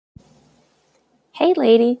Hey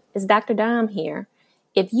lady, it's Dr. Dom here.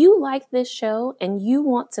 If you like this show and you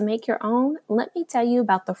want to make your own, let me tell you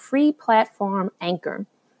about the free platform Anchor.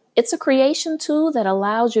 It's a creation tool that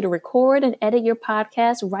allows you to record and edit your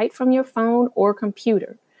podcast right from your phone or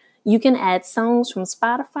computer. You can add songs from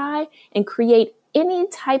Spotify and create any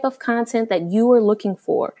type of content that you are looking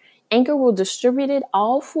for. Anchor will distribute it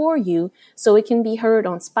all for you so it can be heard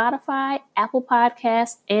on Spotify, Apple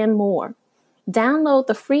Podcasts, and more. Download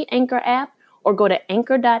the free Anchor app or go to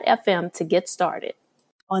anchor.fm to get started.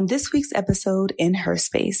 On this week's episode in Her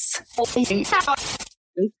Space.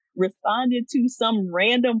 Responded to some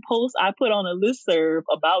random post I put on a listserv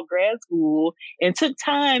about grad school and took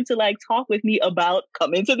time to talk with me about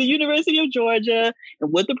coming to the University of Georgia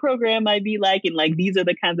and what the program might be like. And these are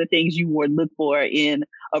the kinds of things you would look for in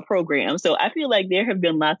a program. So I feel like there have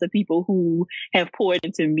been lots of people who have poured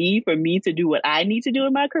into me for me to do what I need to do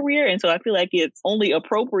in my career. And so I feel like it's only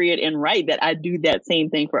appropriate and right that I do that same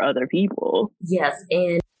thing for other people. Yes.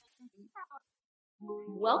 And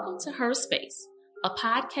welcome to Her Space, a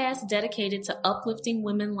podcast dedicated to uplifting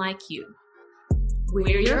women like you.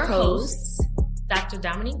 We're your hosts, Dr.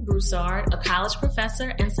 Dominique Broussard, a college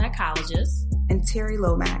professor and psychologist, and Terry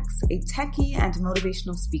Lomax, a techie and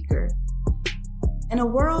motivational speaker. In a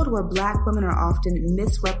world where Black women are often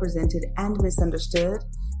misrepresented and misunderstood,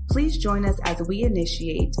 please join us as we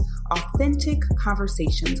initiate authentic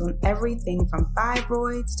conversations on everything from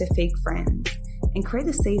fibroids to fake friends, and create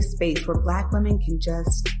a safe space where Black women can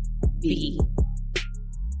just be.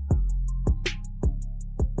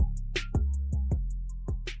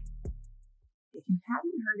 If you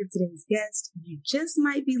haven't heard of today's guest, you just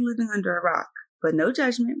might be living under a rock. But no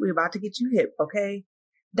judgment, we're about to get you hip, okay?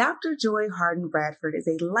 Dr. Joy Harden Bradford is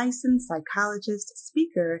a licensed psychologist,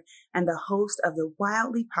 speaker, and the host of the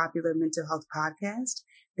wildly popular mental health podcast,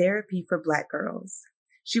 Therapy for Black Girls.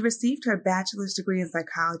 She received her bachelor's degree in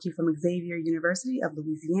psychology from Xavier University of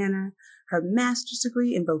Louisiana, her master's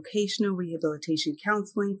degree in vocational rehabilitation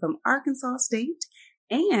counseling from Arkansas State,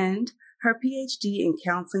 and her PhD in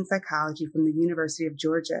counseling psychology from the University of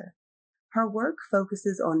Georgia. Her work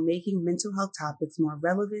focuses on making mental health topics more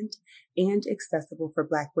relevant and accessible for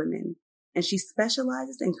Black women, and she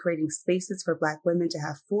specializes in creating spaces for Black women to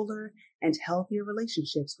have fuller and healthier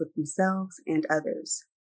relationships with themselves and others.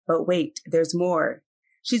 But wait, there's more.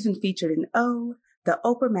 She's been featured in O, The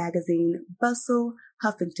Oprah Magazine, Bustle,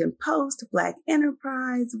 Huffington Post, Black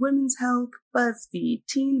Enterprise, Women's Health, BuzzFeed,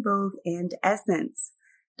 Teen Vogue, and Essence.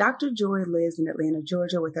 Dr. Joy lives in Atlanta,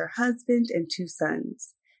 Georgia with her husband and 2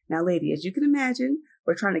 sons. Now, lady, as you can imagine,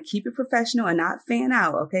 we're trying to keep it professional and not fan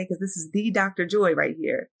out, okay? Because this is the Dr. Joy right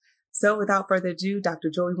here. So without further ado, Dr.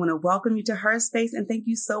 Joy, we want to welcome you to Her Space, and thank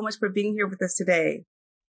you so much for being here with us today.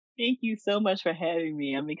 Thank you so much for having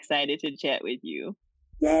me. I'm excited to chat with you.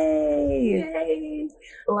 Yay! Yay!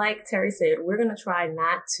 Like Terry said, we're going to try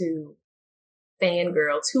not to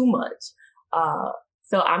fangirl too much.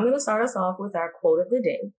 So I'm going to start us off with our quote of the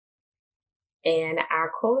day. And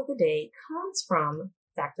our quote of the day comes from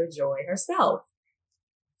Dr. Joy herself.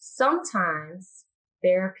 Sometimes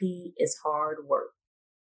therapy is hard work.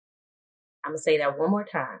 I'm going to say that one more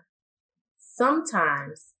time.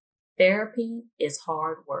 Sometimes therapy is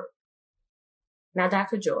hard work. Now,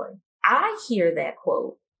 Dr. Joy, I hear that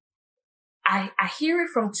quote. I hear it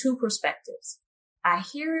from 2 perspectives. I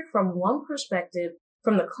hear it from one perspective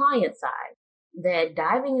from the client side, that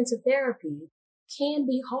diving into therapy can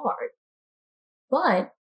be hard.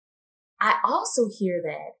 But I also hear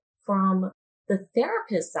that from the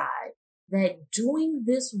therapist side, that doing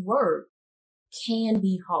this work can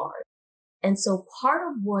be hard. And so part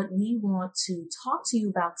of what we want to talk to you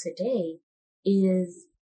about today is,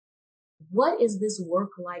 what is this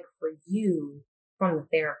work like for you from the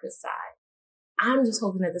therapist side? I'm just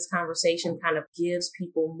hoping that this conversation kind of gives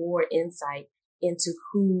people more insight into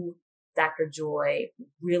who Dr. Joy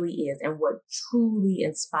really is and what truly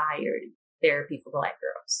inspired Therapy for Black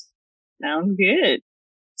Girls. Sounds good.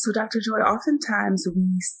 So, Dr. Joy, oftentimes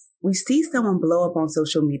we see someone blow up on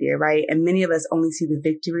social media, right? And many of us only see the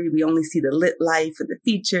victory. We only see the lit life and the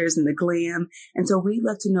features and the glam. And so we'd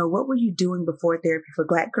love to know, what were you doing before Therapy for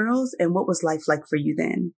Black Girls, and what was life like for you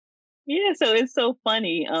then? Yeah, so it's so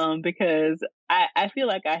funny because I feel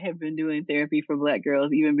like I have been doing therapy for Black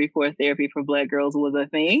girls even before Therapy for Black Girls was a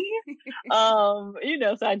thing. So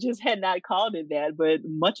I just had not called it that, but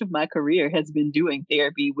much of my career has been doing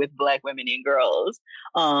therapy with Black women and girls.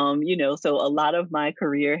 So a lot of my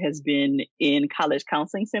career has been in college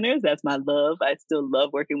counseling centers. That's my love. I still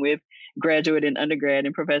love working with graduate and undergrad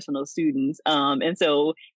and professional students. And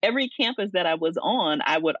so every campus that I was on,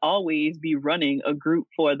 I would always be running a group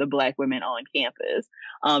for the Black women on campus.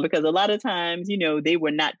 Because a lot of times, sometimes, they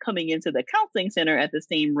were not coming into the counseling center at the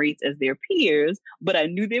same rates as their peers, but I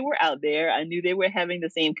knew they were out there. I knew they were having the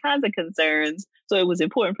same kinds of concerns. So it was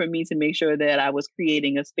important for me to make sure that I was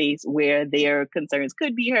creating a space where their concerns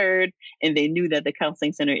could be heard, and they knew that the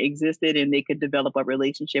counseling center existed and they could develop a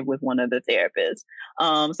relationship with one of the therapists.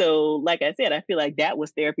 So like I said, I feel like that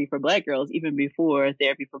was therapy for Black girls even before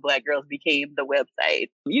Therapy for Black Girls became the website.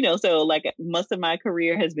 So like most of my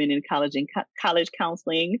career has been in college and college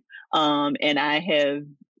counseling. And I have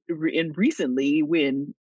recently,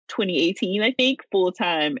 when 2018, I think, full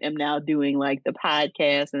time, am now doing like the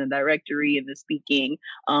podcast and the directory and the speaking.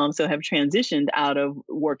 So have transitioned out of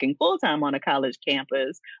working full time on a college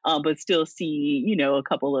campus, but still see, a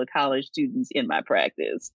couple of college students in my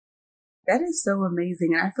practice. That is so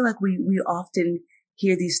amazing. And I feel like we often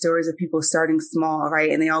hear these stories of people starting small, right?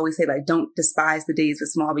 And they always say, like, don't despise the days of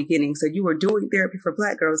small beginnings. So you were doing therapy for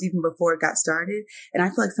Black girls even before it got started. And I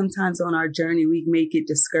feel like sometimes on our journey, we may get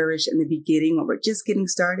discouraged in the beginning or we're just getting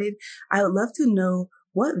started. I would love to know,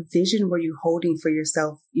 what vision were you holding for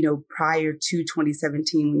yourself, prior to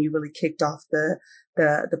 2017 when you really kicked off the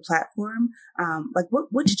platform? Like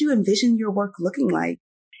what did you envision your work looking like?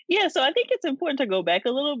 Yeah, so I think it's important to go back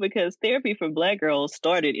a little because Therapy for Black Girls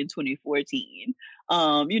started in 2014.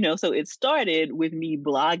 So it started with me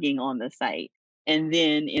blogging on the site. And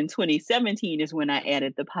then in 2017 is when I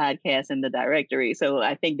added the podcast and the directory. So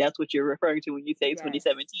I think that's what you're referring to when you say Yes.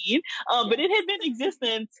 2017. Yes. But it had been in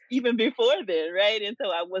existence even before then, right? And so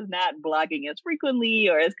I was not blogging as frequently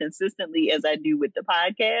or as consistently as I do with the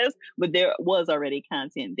podcast, but there was already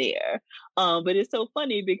content there. But it's so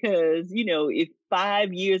funny because, if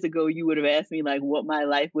 5 years ago you would have asked me like what my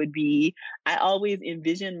life would be, I always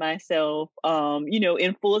envisioned myself,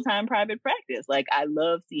 in full-time private practice. Like I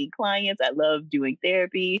love seeing clients. I love doing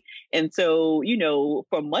therapy. And so,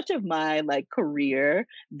 for much of my like career,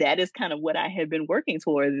 that is kind of what I have been working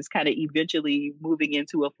towards, is kind of eventually moving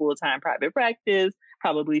into a full-time private practice,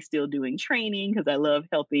 probably still doing training because I love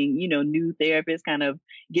helping, new therapists kind of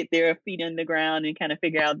get their feet on the ground and kind of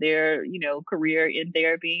figure out their, career in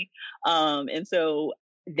therapy. And so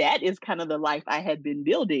that is kind of the life I had been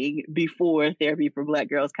building before Therapy for Black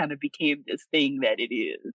Girls kind of became this thing that it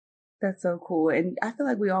is. That's so cool. And I feel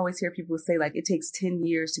like we always hear people say like it takes 10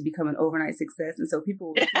 years to become an overnight success. And so people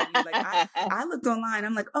will see you, like I looked online,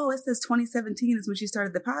 I'm like, oh, it says 2017 is when she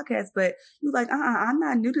started the podcast, but you're like, I'm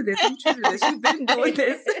not new to this. I'm true to this. She's been doing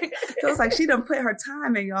this. So it's like she done put her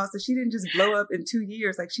time in, y'all. So she didn't just blow up in 2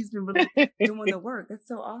 years. Like she's been really doing the work. That's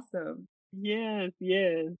so awesome. Yes,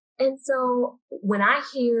 yes. And so when I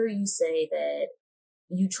hear you say that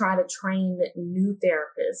you try to train new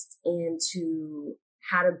therapists into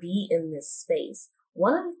how to be in this space,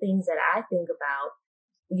 one of the things that I think about,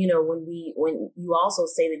 when you also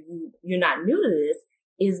say that you're not new to this,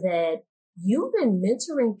 is that you've been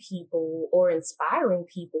mentoring people or inspiring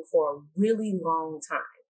people for a really long time.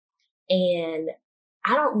 And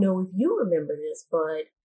I don't know if you remember this, but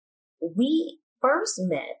we first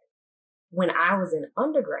met when I was in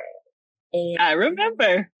undergrad. And I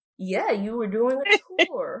remember. Yeah, you were doing a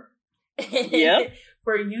tour Yep.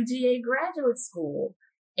 for UGA graduate school.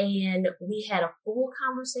 And we had a full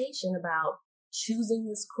conversation about choosing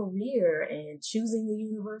this career and choosing the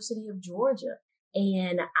University of Georgia.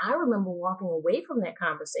 And I remember walking away from that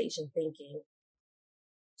conversation thinking,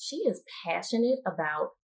 she is passionate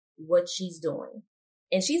about what she's doing.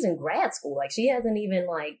 And she's in grad school. Like she hasn't even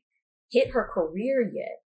hit her career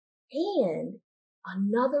yet. And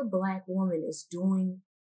another Black woman is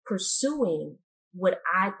pursuing what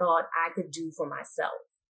I thought I could do for myself.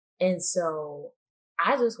 And so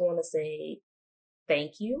I just want to say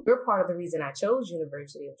thank you. You're part of the reason I chose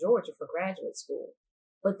University of Georgia for graduate school,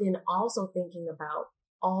 but then also thinking about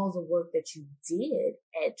all the work that you did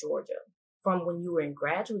at Georgia from when you were in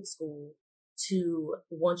graduate school to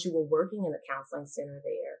once you were working in the counseling center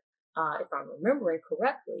there. If I'm remembering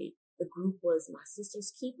correctly, the group was My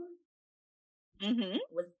Sister's Keeper. Mm-hmm.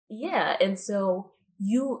 Yeah. And so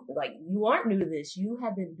you aren't new to this. You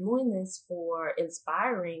have been doing this for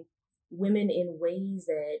inspiring women in ways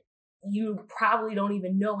that you probably don't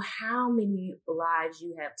even know how many lives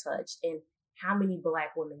you have touched and how many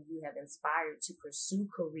Black women you have inspired to pursue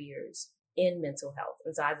careers in mental health.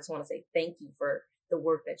 And so I just want to say thank you for the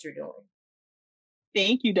work that you're doing.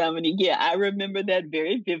 Thank you, Dominique. Yeah, I remember that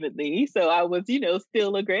very vividly. So I was,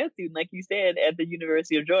 still a grad student, like you said, at the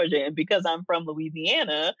University of Georgia. And because I'm from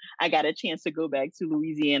Louisiana, I got a chance to go back to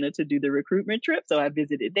Louisiana to do the recruitment trip. So I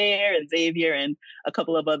visited there and Xavier and a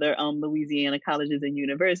couple of other Louisiana colleges and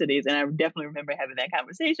universities. And I definitely remember having that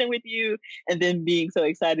conversation with you and then being so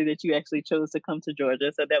excited that you actually chose to come to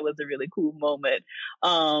Georgia. So that was a really cool moment.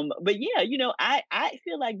 But yeah, I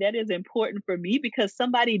feel like that is important for me because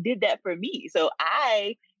somebody did that for me. So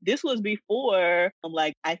this was before,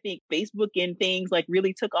 I think Facebook and things like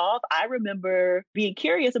really took off. I remember being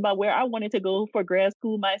curious about where I wanted to go for grad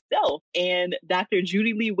school myself. And Dr.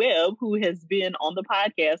 Judy Lee Webb, who has been on the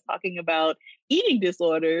podcast talking about eating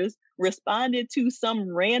disorders, responded to some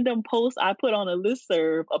random post I put on a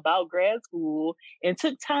listserv about grad school and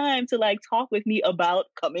took time to talk with me about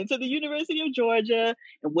coming to the University of Georgia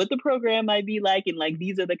and what the program might be like. And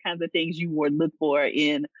these are the kinds of things you would look for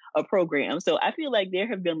in a program. So I feel like there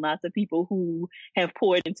have been lots of people who have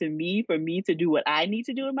poured into me for me to do what I need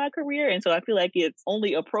to do in my career. And so I feel like it's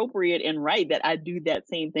only appropriate and right that I do that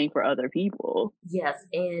same thing for other people. Yes.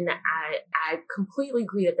 And I completely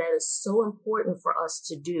agree that that is so important for us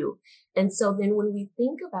to do. And so then when we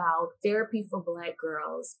think about therapy for Black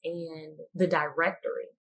girls and the directory,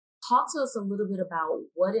 talk to us a little bit about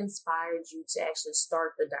what inspired you to actually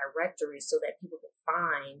start the directory so that people can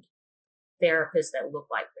find therapists that look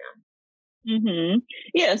like them. Mm-hmm.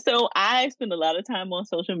 Yeah, so I spend a lot of time on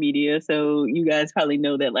social media. So you guys probably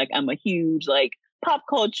know that I'm a huge pop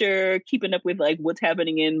culture, keeping up with what's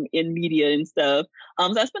happening in media and stuff.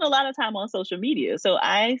 So I spend a lot of time on social media. So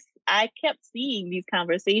I kept seeing these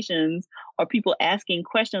conversations or people asking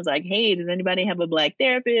questions like, hey, does anybody have a Black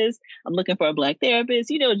therapist? I'm looking for a Black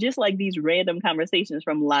therapist, just these random conversations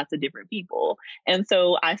from lots of different people. And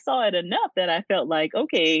so I saw it enough that I felt like,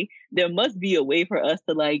 okay, there must be a way for us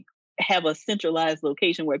to have a centralized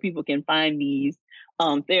location where people can find these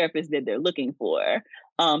therapists that they're looking for.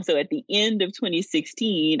 So at the end of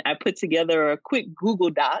 2016, I put together a quick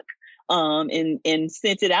Google Doc and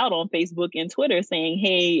sent it out on Facebook and Twitter saying,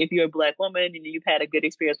 hey, if you're a Black woman and you've had a good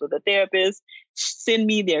experience with a therapist, send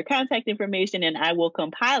me their contact information and I will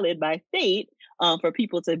compile it by state for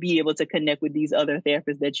people to be able to connect with these other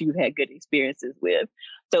therapists that you've had good experiences with.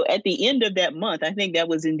 So at the end of that month, I think that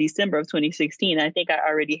was in December of 2016, I think I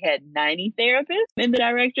already had 90 therapists in the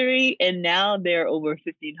directory, and now there are over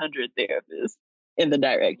 1,500 therapists in the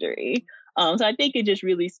directory. So I think it just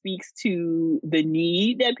really speaks to the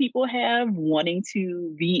need that people have wanting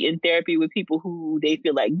to be in therapy with people who they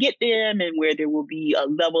feel like get them and where there will be a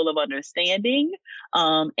level of understanding.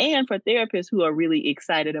 And for therapists who are really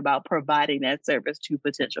excited about providing that service to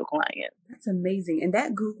potential clients. That's amazing. And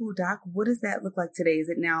that Google Doc, what does that look like today? Is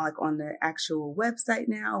it now on the actual website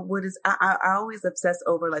now? I always obsess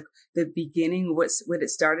over the beginning, what it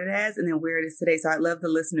started as and then where it is today. So I'd love the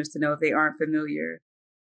listeners to know if they aren't familiar.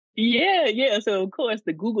 Yeah. So of course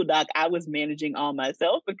the Google Doc I was managing all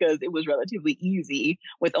myself because it was relatively easy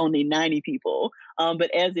with only 90 people.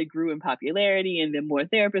 But as it grew in popularity and then more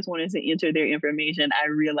therapists wanted to enter their information, I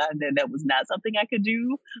realized that was not something I could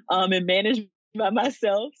do and manage by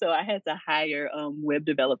myself. So I had to hire web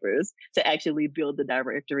developers to actually build the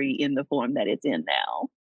directory in the form that it's in now.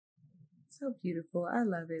 So beautiful. I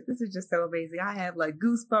love it. This is just so amazing. I have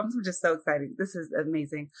goosebumps. I'm just so excited. This is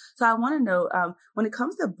amazing. So I want to know, when it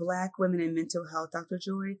comes to Black women and mental health, Dr.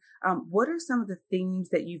 Joy, what are some of the themes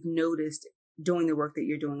that you've noticed doing the work that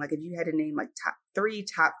you're doing? If you had to name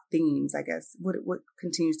top themes, I guess, what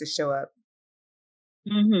continues to show up?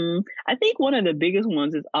 Mm-hmm. I think one of the biggest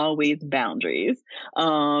ones is always boundaries.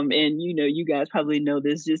 And you guys probably know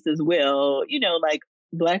this just as well.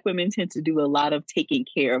 Black women tend to do a lot of taking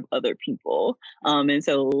care of other people. And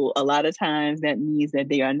so a lot of times that means that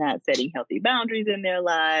they are not setting healthy boundaries in their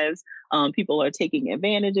lives. People are taking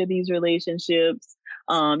advantage of these relationships.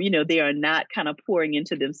 They are not kind of pouring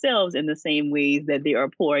into themselves in the same ways that they are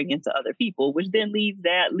pouring into other people, which then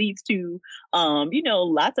leads to,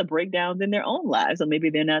 lots of breakdowns in their own lives. So maybe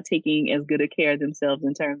they're not taking as good a care of themselves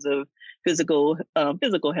in terms of physical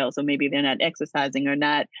health. So maybe they're not exercising or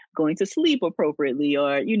not going to sleep appropriately or,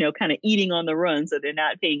 kind of eating on the run. So they're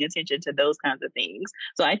not paying attention to those kinds of things.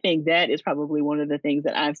 So I think that is probably one of the things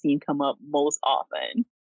that I've seen come up most often.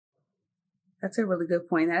 That's a really good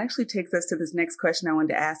point. That actually takes us to this next question I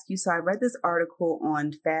wanted to ask you. So I read this article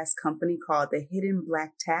on Fast Company called The Hidden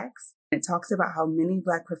Black Tax. It talks about how many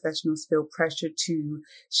Black professionals feel pressure to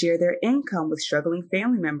share their income with struggling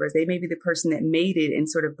family members. They may be the person that made it and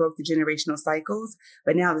sort of broke the generational cycles,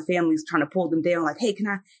 but now the family's trying to pull them down like, hey, can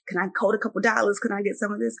I code a couple dollars? Can I get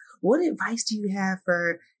some of this? What advice do you have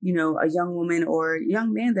for, a young woman or a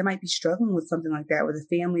young man that might be struggling with something like that, where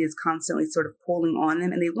the family is constantly sort of pulling on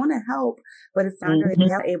them and they want to help, but it's not they're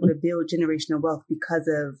not able to build generational wealth because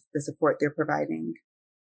of the support they're providing?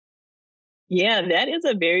 Yeah, that is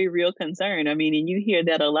a very real concern. I mean, and you hear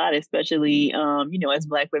that a lot, especially, as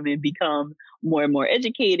Black women become more and more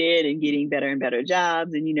educated and getting better and better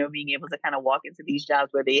jobs and, being able to kind of walk into these jobs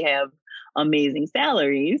where they have amazing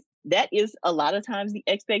salaries. That is a lot of times the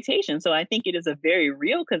expectation. So I think it is a very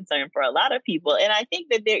real concern for a lot of people. And I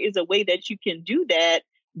think that there is a way that you can do that,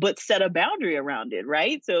 but set a boundary around it,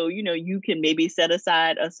 right? So, you can maybe set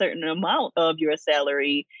aside a certain amount of your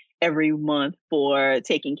salary every month for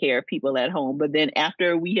taking care of people at home. But then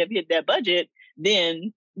after we have hit that budget,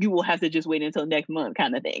 then you will have to just wait until next month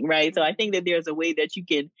kind of thing, right? So I think that there's a way that you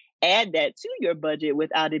can add that to your budget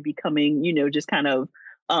without it becoming, just kind of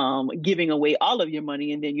giving away all of your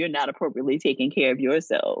money and then you're not appropriately taking care of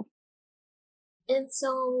yourself. And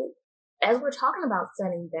so as we're talking about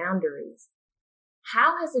setting boundaries,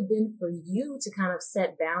 how has it been for you to kind of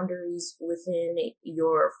set boundaries within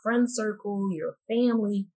your friend circle, your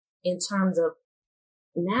family, in terms of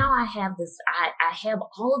now I have this, I have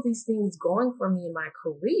all of these things going for me in my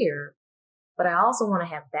career, but I also want to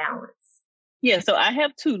have balance. Yeah, so I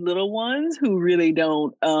have two little ones who really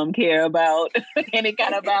don't care about any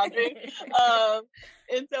kind of boundary.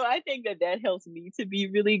 And so I think that helps me to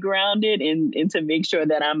be really grounded and to make sure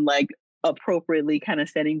that I'm like appropriately kind of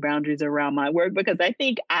setting boundaries around my work, because I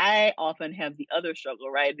think I often have the other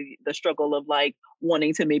struggle, right? The struggle of like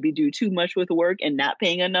wanting to maybe do too much with work and not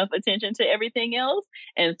paying enough attention to everything else.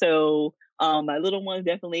 And so my little ones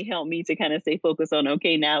definitely help me to kind of stay focused on,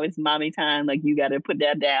 okay, now it's mommy time. Like you got to put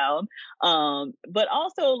that down. But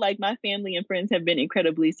also like my family and friends have been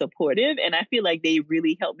incredibly supportive. And I feel like they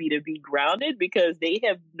really help me to be grounded because they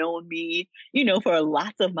have known me, for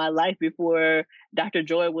lots of my life before Dr.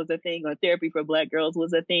 Joy was a thing or therapy for Black girls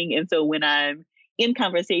was a thing. And so when I'm in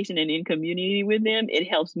conversation and in community with them, it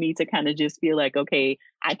helps me to kind of just feel like, okay,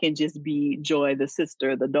 I can just be Joy, the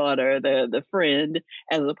sister, the daughter, the friend,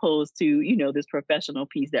 as opposed to, this professional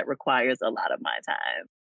piece that requires a lot of my time.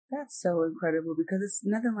 That's so incredible because it's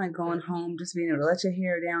nothing like going home, just being able to let your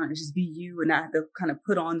hair down and just be you and not have to kind of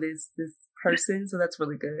put on this person. So that's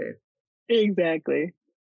really good. Exactly.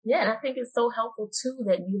 Yeah, and I think it's so helpful too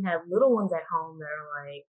that you have little ones at home that are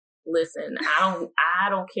like, listen, I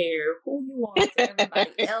don't care who you are to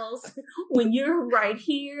everybody else. When you're right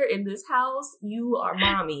here in this house, you are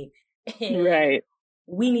mommy. And right.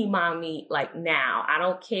 We need mommy like now. I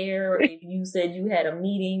don't care if you said you had a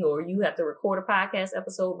meeting or you have to record a podcast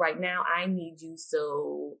episode right now. I need you,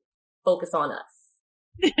 so focus on us.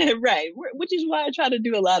 Right. Which is why I try to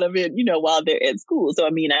do a lot of it, while they're at school. So,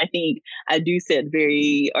 I mean, I think I do set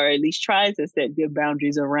or at least try to set good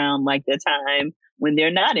boundaries around like the time when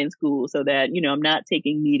they're not in school so that, I'm not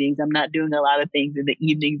taking meetings. I'm not doing a lot of things in the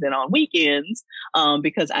evenings and on weekends,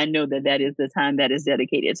 because I know that is the time that is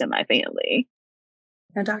dedicated to my family.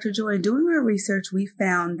 Now, Dr. Joy, doing our research, we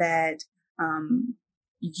found that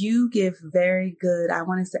you give very good, I'm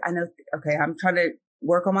trying to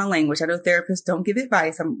work on my language. I know therapists don't give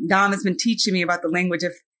advice. Dom has been teaching me about the language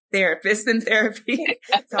of therapists and therapy.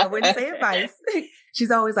 So I wouldn't say advice.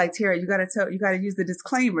 She's always like, Tara, you got to use the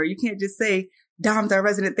disclaimer. You can't just say Dom's our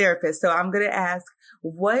resident therapist. So I'm going to ask,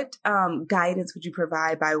 what guidance would you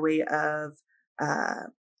provide by way of,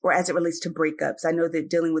 or as it relates to breakups? I know that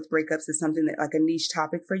dealing with breakups is something that like a niche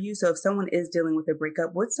topic for you. So if someone is dealing with a breakup,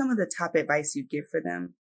 what's some of the top advice you'd give for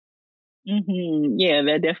them? Mm-hmm. Yeah,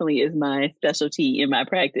 that definitely is my specialty in my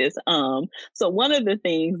practice. So one of the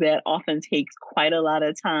things that often takes quite a lot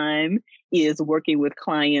of time is working with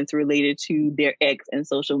clients related to their ex and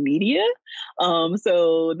social media.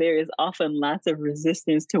 So there is often lots of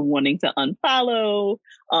resistance to wanting to unfollow,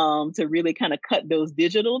 to really kind of cut those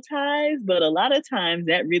digital ties. But a lot of times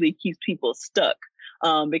that really keeps people stuck.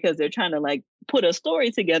 Because they're trying to like put a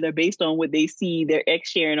story together based on what they see their ex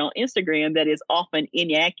sharing on Instagram that is often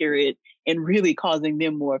inaccurate and really causing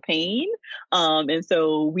them more pain. And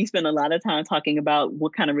so we spend a lot of time talking about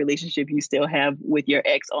what kind of relationship you still have with your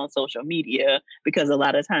ex on social media, because a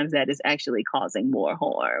lot of times that is actually causing more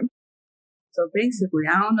harm. So basically,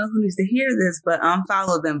 I don't know who needs to hear this, but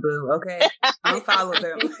unfollow them, boo. Okay, unfollow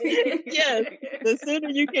them. Yes, the sooner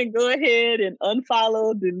you can go ahead and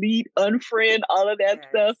unfollow, delete, unfriend, all of that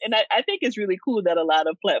stuff. And I think it's really cool that a lot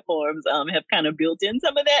of platforms have kind of built in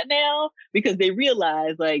some of that now, because they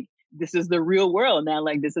realize like this is the real world now.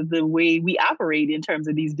 Like, this is the way we operate in terms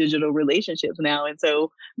of these digital relationships now. And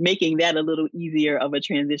so making that a little easier of a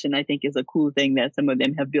transition, I think, is a cool thing that some of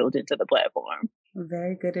them have built into the platform.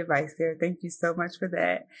 Very good advice there. Thank you so much for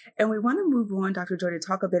that. And we want to move on, Dr. Joy, to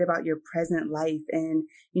talk a bit about your present life and,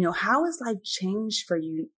 how has life changed for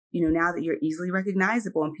you, now that you're easily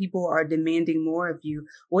recognizable and people are demanding more of you?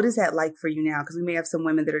 What is that like for you now? Because we may have some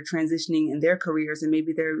women that are transitioning in their careers and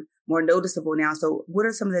maybe they're more noticeable now. So what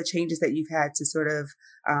are some of the changes that you've had to sort of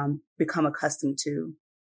become accustomed to?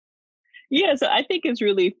 Yeah, so I think it's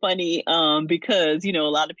really funny because, a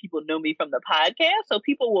lot of people know me from the podcast. So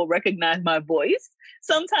people will recognize my voice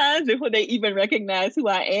sometimes before they even recognize who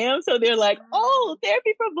I am. So they're like, oh,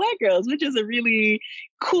 therapy for Black girls, which is a really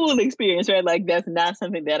cool experience, right? Like, that's not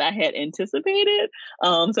something that I had anticipated.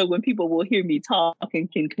 So when people will hear me talk and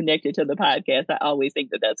can connect it to the podcast, I always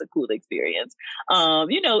think that that's a cool experience. And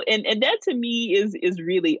that to me is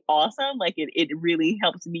really awesome. Like, it really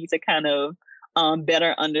helps me to kind of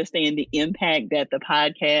better understand the impact that the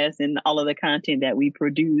podcast and all of the content that we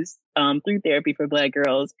produce through Therapy for Black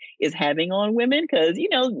Girls is having on women. Because,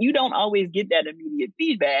 you don't always get that immediate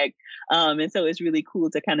feedback. And so it's really cool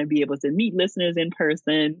to kind of be able to meet listeners in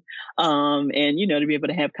person and, to be able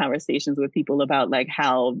to have conversations with people about like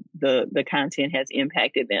how the content has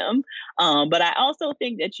impacted them. But I also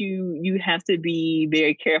think that you have to be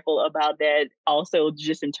very careful about that also,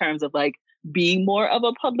 just in terms of like being more of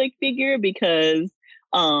a public figure, because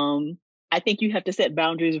I think you have to set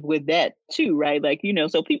boundaries with that too, right? Like,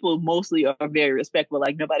 so people mostly are very respectful.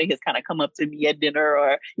 Like, nobody has kind of come up to me at dinner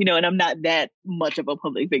or, and I'm not that much of a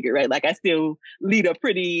public figure, right? Like, I still lead a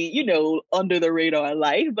pretty, under the radar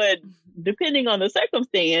life, but depending on the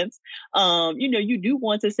circumstance, you do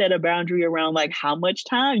want to set a boundary around like how much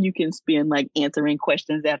time you can spend like answering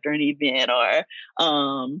questions after an event, or,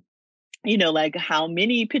 like how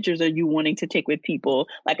many pictures are you wanting to take with people?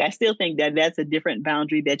 Like, I still think that that's a different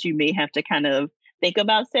boundary that you may have to kind of think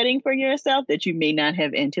about setting for yourself that you may not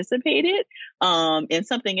have anticipated. And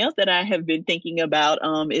something else that I have been thinking about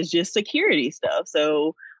is just security stuff.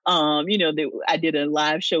 So, I did a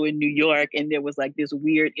live show in New York and there was like this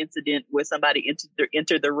weird incident where somebody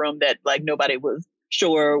entered the room that like nobody was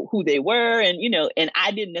sure who they were. And, and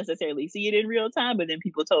I didn't necessarily see it in real time, but then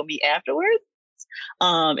people told me afterwards.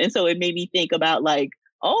 And so it made me think about like,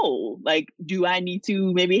 oh, like, do I need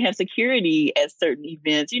to maybe have security at certain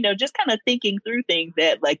events? Just kind of thinking through things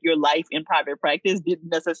that like your life in private practice didn't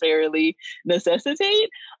necessarily necessitate.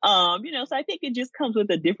 So I think it just comes with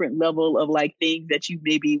a different level of like things that you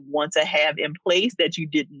maybe want to have in place that you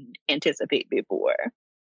didn't anticipate before.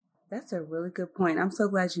 That's a really good point. I'm so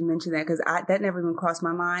glad you mentioned that because that never even crossed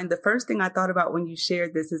my mind. The first thing I thought about when you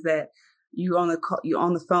shared this is that you on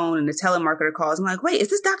the phone and the telemarketer calls. I'm like, wait, is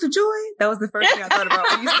this Dr. Joy? That was the first thing I thought about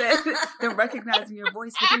when you said them recognizing your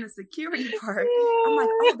voice within the security part. I'm like,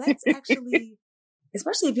 oh, that's actually,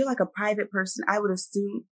 especially if you're like a private person, I would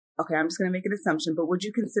assume, okay, I'm just going to make an assumption, but would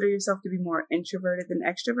you consider yourself to be more introverted than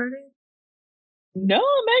extroverted? No,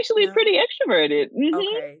 I'm actually pretty extroverted. Mm-hmm.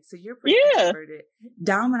 Okay, so you're pretty extroverted.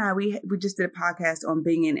 Dom and I, we just did a podcast on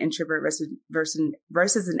being an introvert versus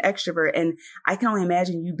an extrovert, and I can only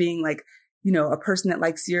imagine you being like, a person that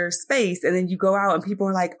likes your space, and then you go out and people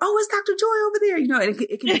are like, "Oh, it's Dr. Joy over there," and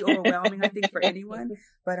it can be overwhelming, I think, for anyone.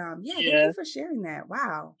 But thank you for sharing that.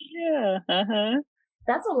 Wow. Yeah.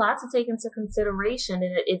 That's a lot to take into consideration,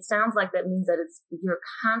 and it sounds like that means that you're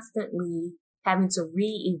constantly having to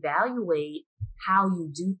reevaluate how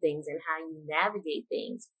you do things and how you navigate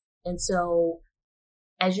things. And so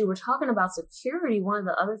as you were talking about security, one of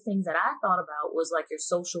the other things that I thought about was like your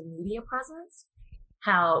social media presence.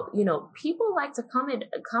 How, people like to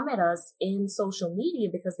come at us in social media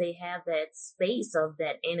because they have that space of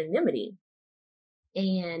that anonymity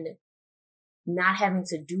and not having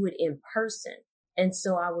to do it in person. And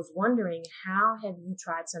so I was wondering, how have you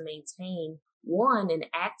tried to maintain, one, an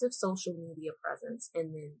active social media presence,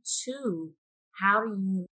 and then two, how do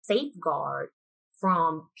you safeguard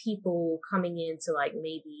from people coming in to like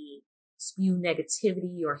maybe spew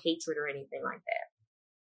negativity or hatred or anything like that?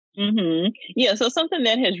 Mm-hmm. Yeah. So something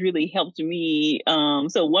that has really helped me.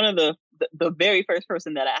 So one of the very first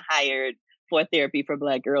person that I hired for Therapy for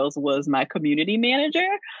Black Girls was my community manager.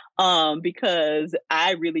 Because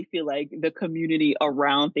I really feel like the community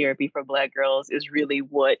around Therapy for Black Girls is really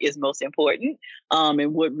what is most important,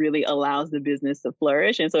 and what really allows the business to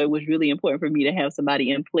flourish. And so it was really important for me to have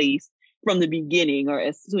somebody in place from the beginning or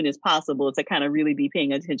as soon as possible to kind of really be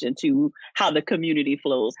paying attention to how the community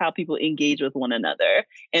flows, how people engage with one another.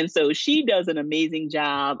 And so she does an amazing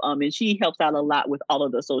job. And she helps out a lot with all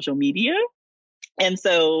of the social media. And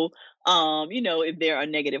so, If there are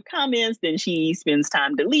negative comments, then she spends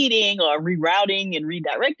time deleting or rerouting and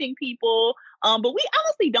redirecting people. But we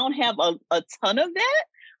honestly don't have a ton of that.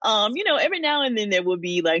 Every now and then there will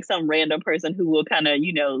be like some random person who will kind of,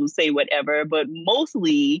 say whatever, but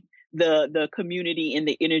mostly the community and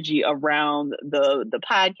the energy around the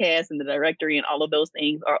podcast and the directory and all of those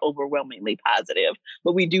things are overwhelmingly positive.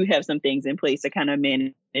 But we do have some things in place to kind of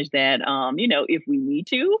manage that, if we need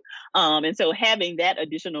to. And so having that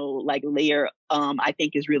additional like layer, I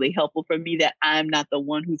think is really helpful for me, that I'm not the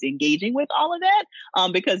one who's engaging with all of that.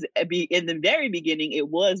 Because in the very beginning, it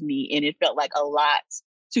was me, and it felt like a lot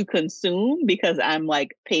to consume, because I'm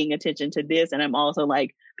like paying attention to this, and I'm also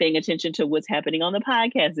like paying attention to what's happening on the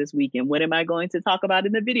podcast this week and what am I going to talk about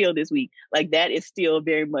in the video this week. Like that is still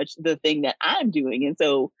very much the thing that I'm doing. And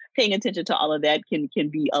so paying attention to all of that can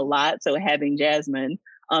be a lot. So having Jasmine,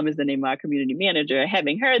 is the name of our community manager,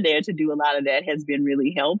 having her there to do a lot of that has been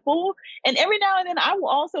really helpful. And every now and then I will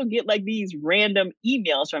also get like these random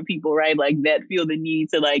emails from people, right? Like that feel the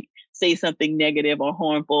need to like say something negative or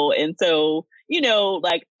harmful. And so,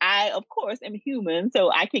 like I, of course, am human, so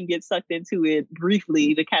I can get sucked into it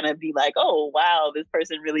briefly to kind of be like, oh, wow, this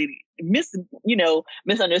person really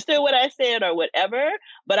misunderstood what I said or whatever.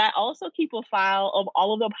 But I also keep a file of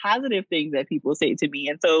all of the positive things that people say to me.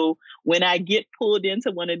 And so when I get pulled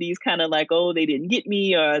into one of these kind of like, oh, they didn't get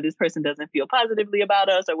me, or this person doesn't feel positively about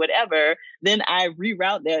us or whatever, then I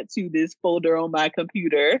reroute that to this folder on my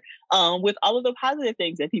computer with all of the positive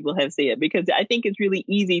things that people have said, because I think it's really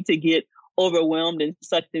easy to get overwhelmed and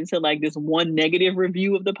sucked into like this one negative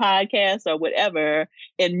review of the podcast or whatever,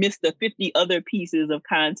 and miss the 50 other pieces of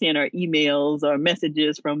content or emails or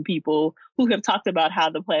messages from people who have talked about how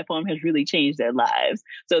the platform has really changed their lives.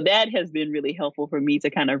 So that has been really helpful for me to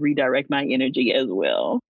kind of redirect my energy as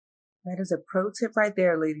well. That is a pro tip right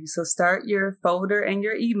there, ladies. So start your folder and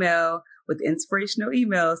your email with inspirational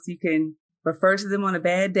emails so you can refer to them on a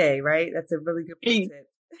bad day, right? That's a really good pro tip.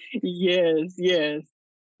 Yes.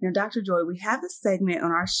 Now, Dr. Joy, we have a segment on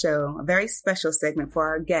our show, a very special segment for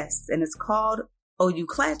our guests, and it's called Oh, You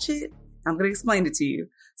Clatch It? I'm going to explain it to you.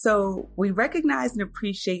 So we recognize and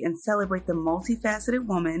appreciate and celebrate the multifaceted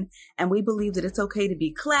woman, and we believe that it's okay to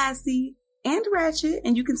be classy and ratchet,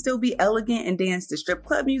 and you can still be elegant and dance to strip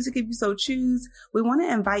club music if you so choose. We want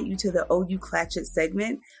to invite you to the Oh, You Clatch It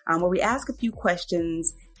segment, where we ask a few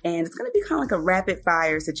questions, and it's going to be kind of like a rapid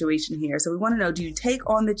fire situation here. So we want to know, do you take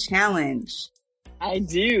on the challenge? I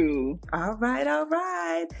do. All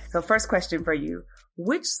right. So first question for you.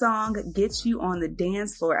 Which song gets you on the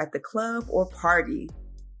dance floor at the club or party?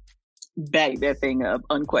 Back that thing up,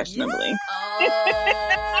 unquestionably. Yeah.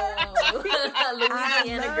 Oh,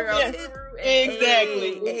 Louisiana girl. Yes.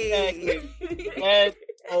 Exactly. And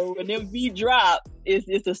when the beat drop,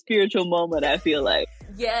 it's a spiritual moment, I feel like.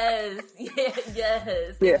 Yes. Yeah.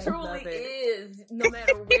 It truly is. No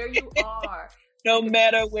matter where you are. No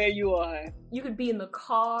matter where you are. You could be in the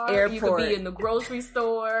car, airport. You could be in the grocery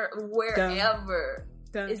store, wherever.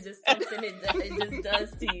 Done. It's just something it just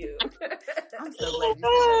does to you. I'm so glad you said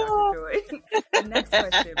that, Dr. Joy. Next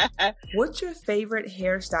question. What's your favorite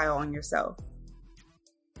hairstyle on yourself?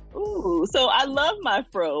 Ooh, so I love my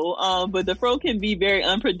fro, but the fro can be very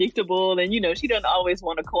unpredictable, and she doesn't always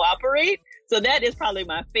want to cooperate. So that is probably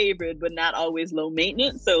my favorite, but not always low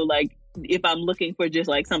maintenance. So like, if I'm looking for just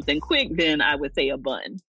like something quick, then I would say a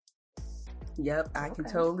bun. Yep, I can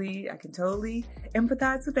totally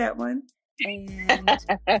empathize with that one. And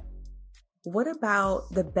what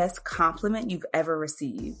about the best compliment you've ever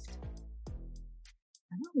received?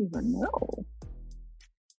 I don't even know.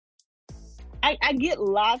 I get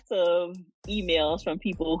lots of emails from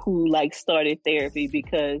people who like started therapy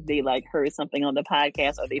because they like heard something on the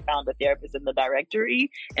podcast or they found a therapist in the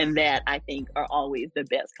directory, and that I think are always the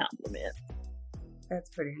best compliments. That's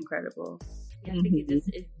pretty incredible. Yeah, I think it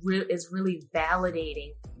is really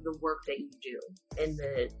validating the work that you do and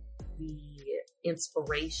the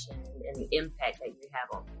inspiration and the impact that you have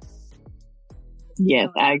on people. Yes,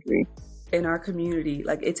 I agree. In our community,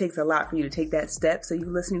 like it takes a lot for you to take that step. So you're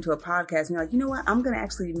listening to a podcast and you're like, you know what? I'm going to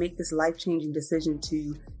actually make this life-changing decision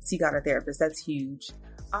to seek out a therapist. That's huge.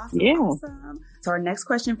 Awesome. Yeah. Awesome. So our next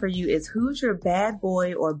question for you is, who's your bad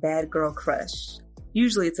boy or bad girl crush?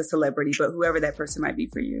 Usually it's a celebrity, but whoever that person might be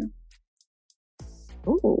for you.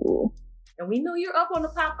 Ooh. And we know you're up on the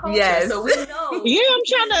pop culture, yes. So we know. Yeah, I'm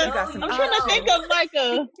trying to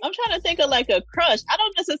think of like a crush. I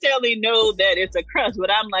don't necessarily know that it's a crush, but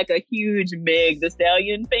I'm like a huge Meg Thee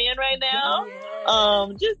Stallion fan right now.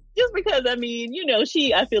 Just because, I mean,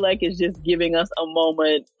 I feel like is just giving us a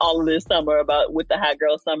moment all of this summer about with the Hot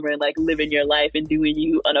Girl Summer and like living your life and doing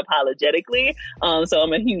you unapologetically. So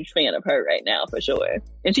I'm a huge fan of her right now for sure.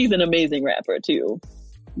 And she's an amazing rapper too.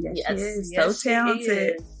 Yes, she is. So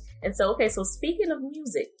talented. And so, okay, so speaking of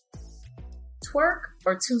music, twerk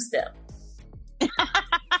or two-step?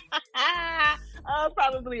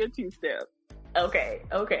 Probably a two-step. Okay.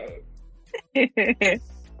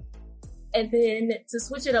 And then to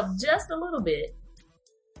switch it up just a little bit,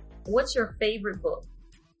 what's your favorite book?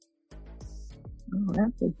 Oh,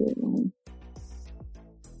 that's a good one.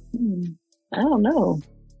 I don't know.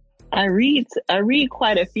 I read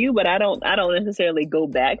quite a few, but I don't necessarily go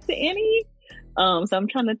back to any. So I'm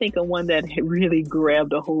trying to think of one that really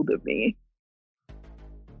grabbed a hold of me.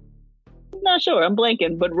 I'm not sure. I'm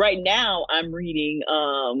blanking. But right now I'm reading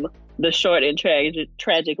The Short and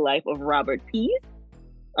Tragic Life of Robert Peace.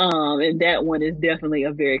 And that one is definitely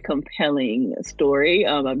a very compelling story.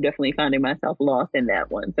 I'm definitely finding myself lost in that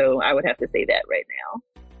one. So I would have to say that right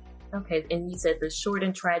now. Okay. And you said The Short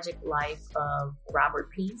and Tragic Life of Robert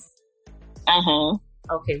Peace? Uh-huh.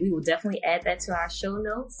 Okay. We will definitely add that to our show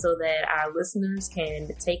notes so that our listeners can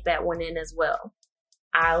take that one in as well.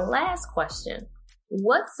 Our last question.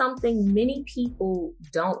 What's something many people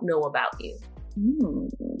don't know about you?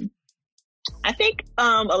 I think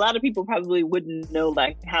a lot of people probably wouldn't know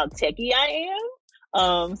like how techie I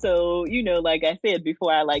am. So, like I said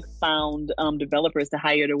before, I like found developers to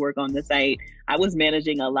hire to work on the site. I was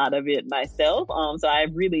managing a lot of it myself. So I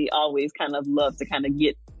really always kind of love to kind of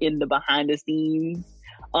get in the behind the scenes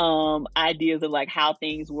ideas of like how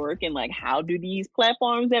things work and like how do these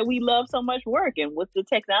platforms that we love so much work and what's the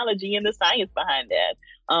technology and the science behind that.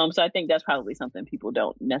 So I think that's probably something people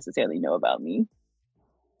don't necessarily know about me.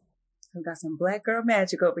 We've got some Black girl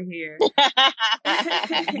magic over here.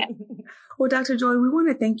 Well, Dr. Joy, we want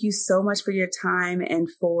to thank you so much for your time and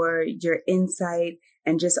for your insight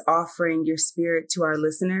and just offering your spirit to our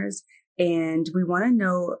listeners. And we want to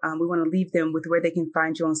know, we want to leave them with where they can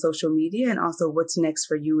find you on social media and also what's next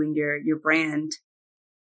for you and your brand.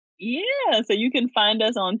 Yeah, so you can find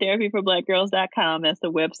us on therapyforblackgirls.com. That's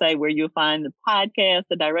the website where you'll find the podcast,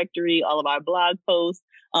 the directory, all of our blog posts,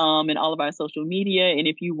 and all of our social media. And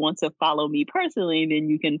if you want to follow me personally, then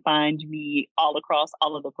you can find me all across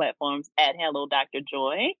all of the platforms at Hello Dr.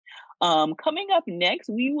 Joy. Coming up next,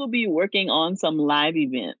 we will be working on some live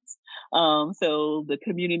events. So the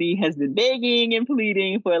community has been begging and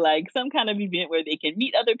pleading for like some kind of event where they can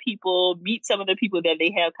meet other people, meet some of the people that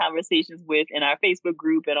they have conversations with in our Facebook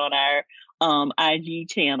group and on our IG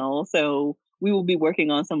channel. So we will be working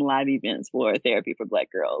on some live events for Therapy for Black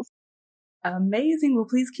Girls. Amazing. Well,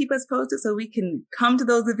 please keep us posted so we can come to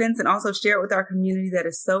those events and also share it with our community. That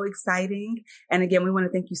is so exciting. And again, we want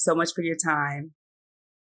to thank you so much for your time.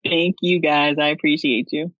 Thank you, guys. I appreciate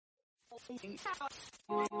you.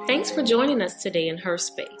 Thanks for joining us today in Her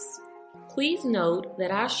Space. Please note that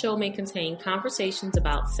our show may contain conversations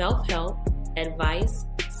about self-help, advice,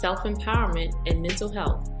 self-empowerment, and mental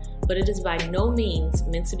health, but it is by no means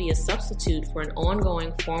meant to be a substitute for an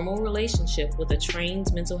ongoing formal relationship with a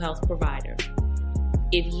trained mental health provider.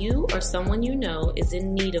 If you or someone you know is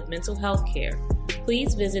in need of mental health care,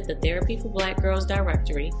 please visit the Therapy for Black Girls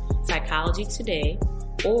directory, Psychology Today,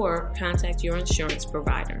 or contact your insurance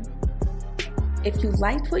provider. If you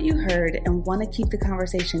liked what you heard and want to keep the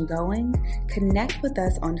conversation going, connect with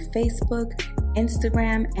us on Facebook,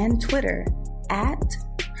 Instagram, and Twitter at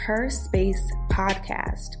Her Space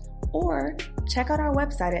Podcast, or check out our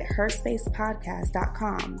website at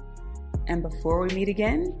herspacepodcast.com. And before we meet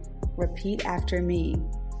again, repeat after me.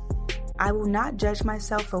 I will not judge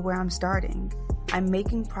myself for where I'm starting. I'm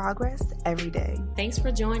making progress every day. Thanks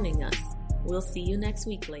for joining us. We'll see you next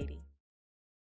week, lady.